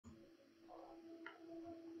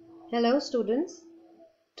Hello students,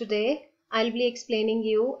 today I'll be explaining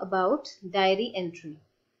you about diary entry.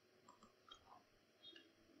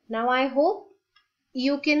 Now I hope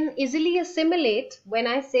you can easily assimilate when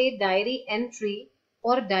I say diary entry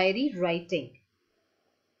or diary writing.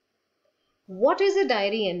 What is a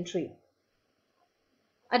diary entry?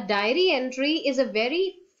 A diary entry is a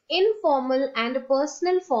very informal and a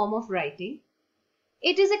personal form of writing.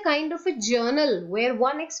 It is a kind of a journal where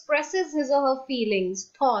one expresses his or her feelings,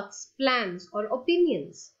 thoughts, plans or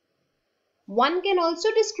opinions. One can also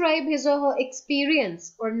describe his or her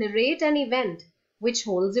experience or narrate an event which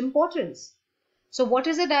holds importance. So what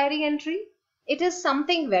is a diary entry? It is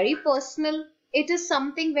something very personal. It is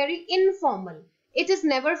something very informal. It is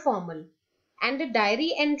never formal. And a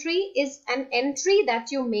diary entry is an entry that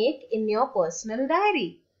you make in your personal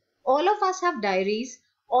diary. All of us have diaries.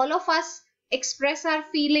 All of us express our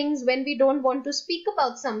feelings when we don't want to speak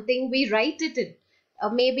about something. We write it in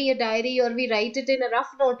maybe a diary, or we write it in a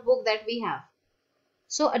rough notebook that we have.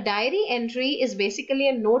 So a diary entry is basically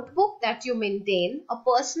a notebook that you maintain, a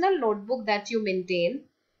personal notebook that you maintain,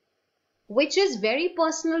 which is very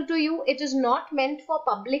personal to you. It is not meant for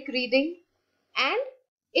public reading, and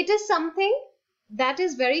it is something that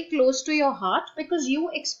is very close to your heart because you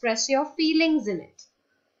express your feelings in it.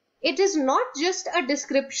 It is not just a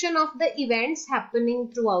description of the events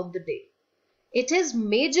happening throughout the day. It is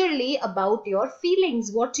majorly about your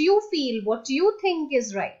feelings, what you feel, what you think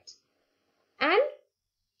is right. And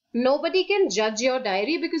nobody can judge your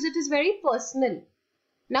diary because it is very personal.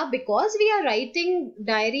 Now, because we are writing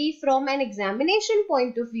diary from an examination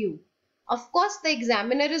point of view, of course, the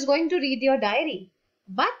examiner is going to read your diary.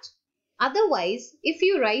 But otherwise, if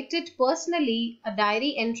you write it personally, a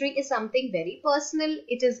diary entry is something very personal.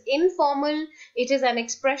 It is informal. It is an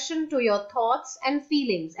expression to your thoughts and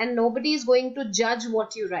feelings, and nobody is going to judge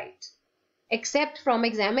what you write, except from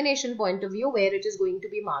examination point of view where it is going to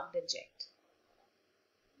be marked and checked.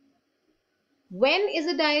 When is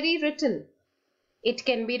a diary written? It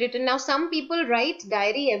can be written. Now, some people write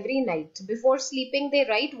diary every night. Before sleeping, they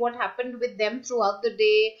write what happened with them throughout the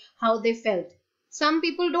day, how they felt. Some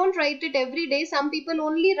people don't write it every day. Some people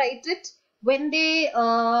only write it when they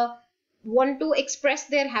want to express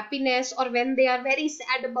their happiness, or when they are very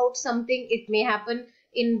sad about something. It may happen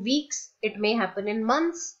in weeks. It may happen in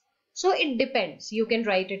months. So it depends. You can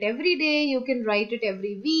write it every day. You can write it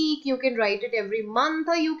every week. You can write it every month,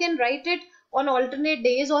 or you can write it on alternate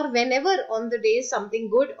days, or whenever on the days something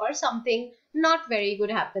good or something not very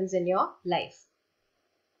good happens in your life.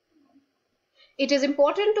 It is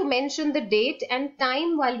important to mention the date and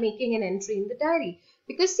time while making an entry in the diary,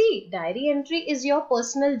 because see, diary entry is your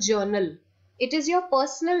personal journal. It is your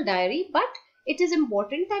personal diary, but it is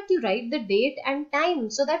important that you write the date and time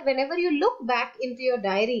so that whenever you look back into your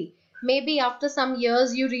diary, maybe after some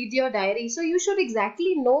years you read your diary, so you should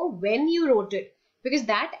exactly know when you wrote it, because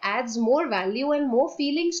that adds more value and more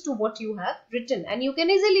feelings to what you have written. And you can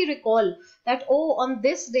easily recall that, oh, on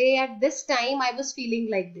this day at this time I was feeling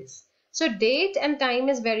like this. So date and time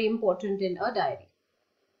is very important in a diary.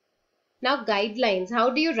 Now, guidelines. How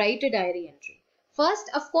do you write a diary entry?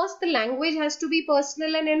 First, of course, the language has to be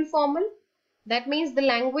personal and informal. That means the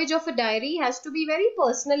language of a diary has to be very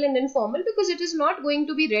personal and informal, because it is not going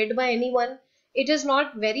to be read by anyone. It is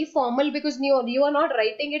not very formal because you are not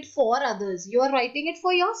writing it for others. You are writing it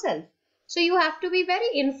for yourself. So you have to be very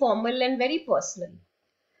informal and very personal.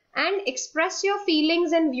 And express your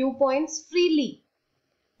feelings and viewpoints freely.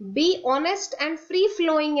 Be honest and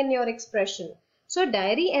free-flowing in your expression. So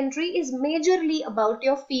diary entry is majorly about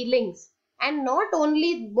your feelings and not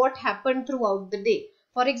only what happened throughout the day.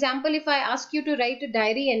 For example, if I ask you to write a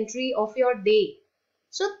diary entry of your day,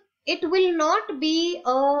 so it will not be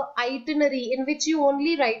a itinerary in which you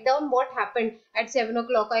only write down what happened. At 7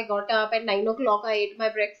 o'clock I got up, at 9 o'clock I ate my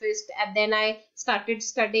breakfast, and then I started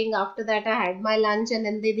studying. After that I had my lunch, and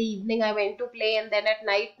then in the evening I went to play, and then at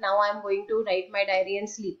night now I am going to write my diary and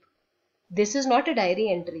sleep. This is not a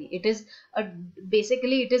diary entry. It is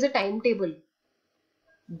basically it is a timetable.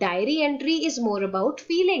 Diary entry is more about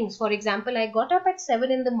feelings. For example, I got up at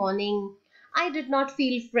 7 in the morning. I did not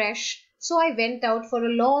feel fresh, so I went out for a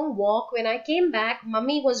long walk. When I came back,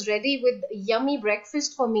 mummy was ready with yummy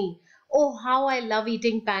breakfast for me. Oh, how I love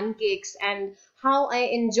eating pancakes and how I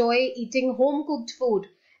enjoy eating home cooked food.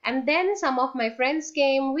 And then some of my friends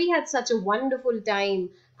came. We had such a wonderful time.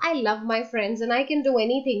 I love my friends and I can do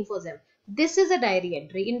anything for them. This is a diary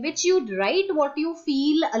entry in which you write what you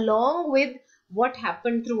feel along with what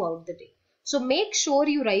happened throughout the day. So make sure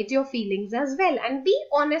you write your feelings as well, and be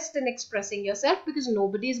honest in expressing yourself, because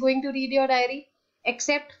nobody is going to read your diary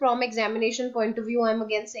except from examination point of view. I'm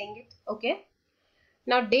again saying it. Okay.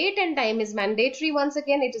 Now date and time is mandatory. Once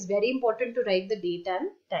again, it is very important to write the date and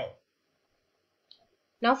time.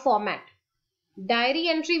 Now format. Diary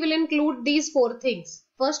entry will include these 4 things.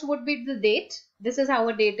 First would be the date. This is how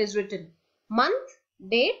a date is written. Month,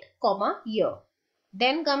 date, comma, year.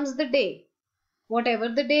 Then comes the day, whatever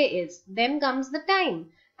the day is. Then comes the time.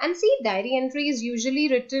 And see, diary entry is usually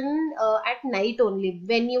written at night only,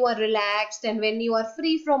 when you are relaxed and when you are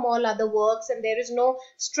free from all other works and there is no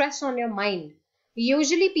stress on your mind.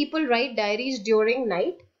 Usually people write diaries during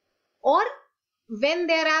night or when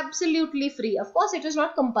they are absolutely free. Of course, it is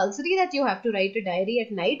not compulsory that you have to write a diary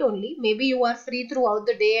at night only. Maybe you are free throughout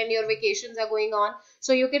the day and your vacations are going on,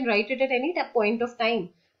 so you can write it at any point of time.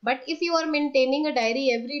 But if you are maintaining a diary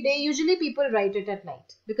every day, usually people write it at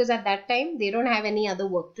night because at that time they don't have any other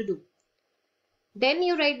work to do. Then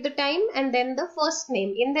you write the time and then the first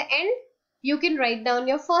name. In the end, you can write down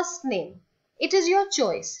your first name. It is your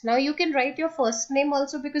choice. Now you can write your first name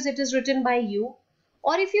also because it is written by you.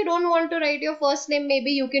 Or if you don't want to write your first name, maybe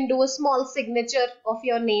you can do a small signature of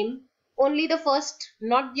your name. Only the first,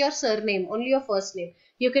 not your surname, only your first name.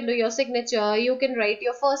 You can do your signature. You can write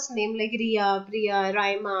your first name like Riya, Priya,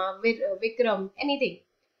 Raima, Vikram, anything.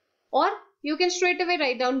 Or you can straight away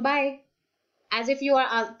write down bye. As if you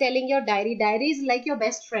are telling your diary. Diary is like your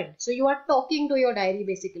best friend. So you are talking to your diary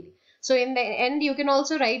basically. So in the end, you can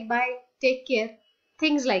also write bye, take care,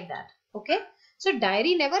 things like that. Okay. So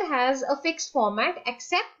diary never has a fixed format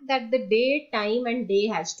except that the day, time and day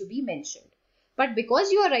has to be mentioned. But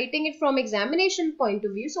because you are writing it from examination point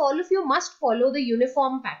of view, so all of you must follow the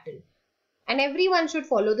uniform pattern and everyone should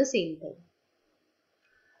follow the same thing.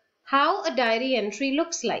 How a diary entry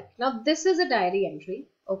looks like. Now this is a diary entry.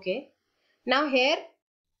 Okay. Now here,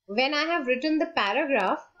 when I have written the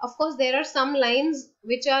paragraph, of course there are some lines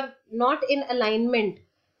which are not in alignment.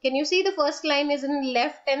 Can you see the first line is in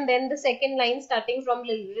left and then the second line starting from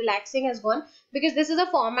relaxing has gone, because this is a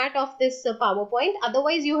format of this PowerPoint.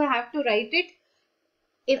 Otherwise you have to write it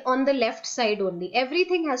on the left side only.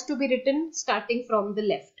 Everything has to be written starting from the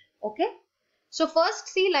left. Okay. So first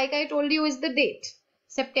see, like I told you, is the date.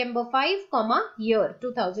 September 5, year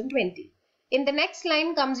 2020. In the next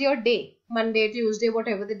line comes your day. Monday, Tuesday,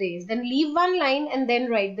 whatever the day is. Then leave one line and then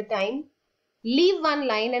write the time. Leave one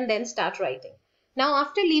line and then start writing. Now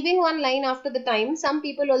after leaving one line after the time, some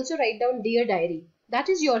people also write down Dear Diary. That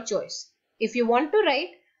is your choice. If you want to write,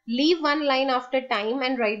 leave one line after time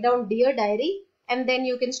and write down Dear Diary, and then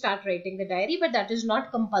you can start writing the diary, but that is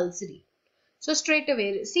not compulsory. So straight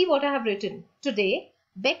away, see what I have written. Today,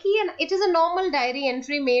 Becky and it is a normal diary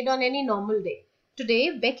entry made on any normal day.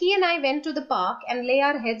 Today, Becky and I went to the park and lay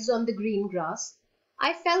our heads on the green grass.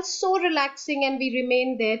 I felt so relaxing and we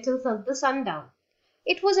remained there till the sundown.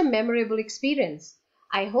 It was a memorable experience.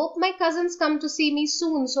 I hope my cousins come to see me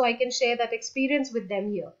soon so I can share that experience with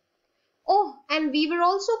them here. Oh, and we were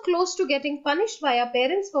also close to getting punished by our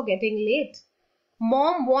parents for getting late.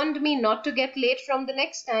 Mom warned me not to get late from the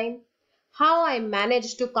next time. How I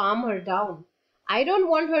managed to calm her down. I don't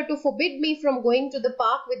want her to forbid me from going to the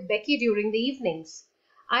park with Becky during the evenings.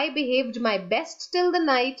 I behaved my best till the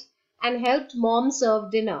night and helped Mom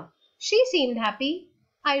serve dinner. She seemed happy.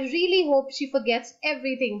 I really hope she forgets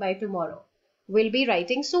everything by tomorrow. We'll be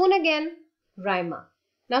writing soon again. Raima.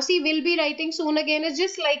 Now see, will be writing soon again is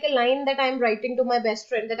just like a line that I'm writing to my best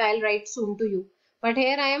friend that I'll write soon to you. But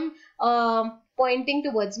here I am pointing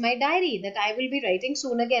towards my diary that I will be writing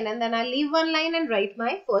soon again, and then I'll leave one line and write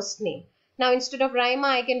my first name. Now instead of Raima,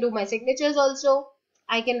 I can do my signatures also.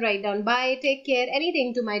 I can write down bye, take care,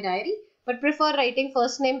 anything to my diary, but prefer writing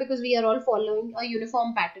first name because we are all following a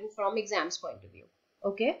uniform pattern from exams point of view.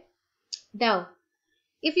 Okay. Now,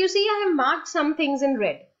 if you see, I have marked some things in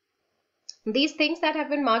red. These things that have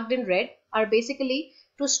been marked in red are basically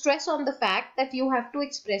to stress on the fact that you have to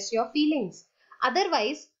express your feelings.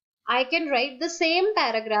 Otherwise, I can write the same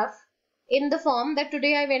paragraph in the form that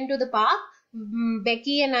today I went to the park,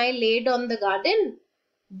 Becky and I laid on the garden,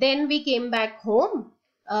 then we came back home,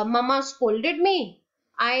 Mama scolded me,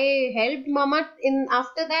 I helped Mama in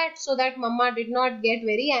after that so that Mama did not get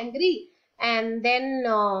very angry, and then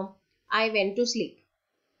I went to sleep.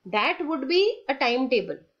 That would be a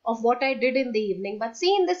timetable of what I did in the evening. But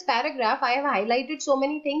see, in this paragraph, I have highlighted so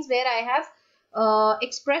many things where I have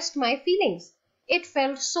expressed my feelings. It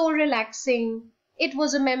felt so relaxing. It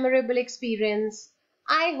was a memorable experience.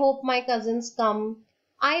 I hope my cousins come.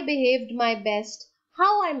 I behaved my best.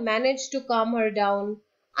 How I managed to calm her down.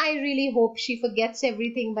 I really hope she forgets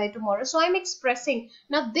everything by tomorrow. So I'm expressing.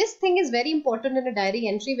 Now this thing is very important in a diary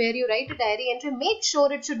entry where you write a diary entry. Make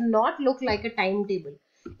sure it should not look like a timetable.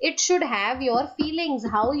 It should have your feelings,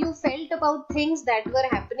 how you felt about things that were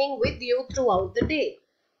happening with you throughout the day.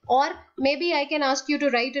 Or maybe I can ask you to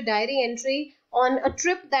write a diary entry on a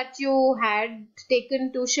trip that you had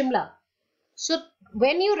taken to Shimla. So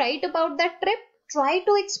when you write about that trip, try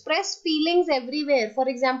to express feelings everywhere. For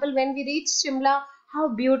example, when we reached Shimla, how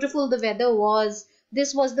beautiful the weather was.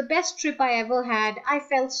 This was the best trip I ever had. I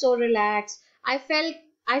felt so relaxed. I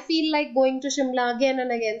feel like going to Shimla again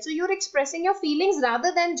and again. So you're expressing your feelings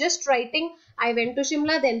rather than just writing, I went to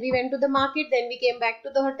Shimla, then we went to the market, then we came back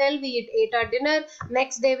to the hotel, we ate our dinner,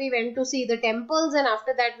 next day we went to see the temples, and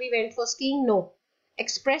after that we went for skiing. No.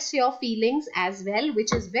 Express your feelings as well,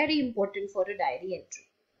 which is very important for a diary entry.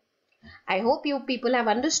 I hope you people have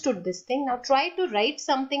understood this thing. Now try to write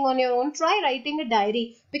something on your own. Try writing a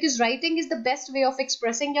diary, because writing is the best way of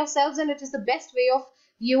expressing yourselves, and it is the best way of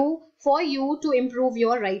for you to improve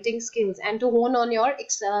your writing skills and to hone on your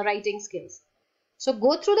writing skills. So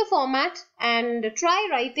go through the format and try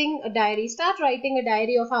writing a diary. Start writing a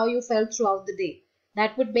diary of how you felt throughout the day.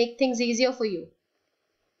 That would make things easier for you.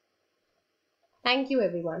 Thank you,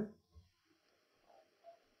 everyone.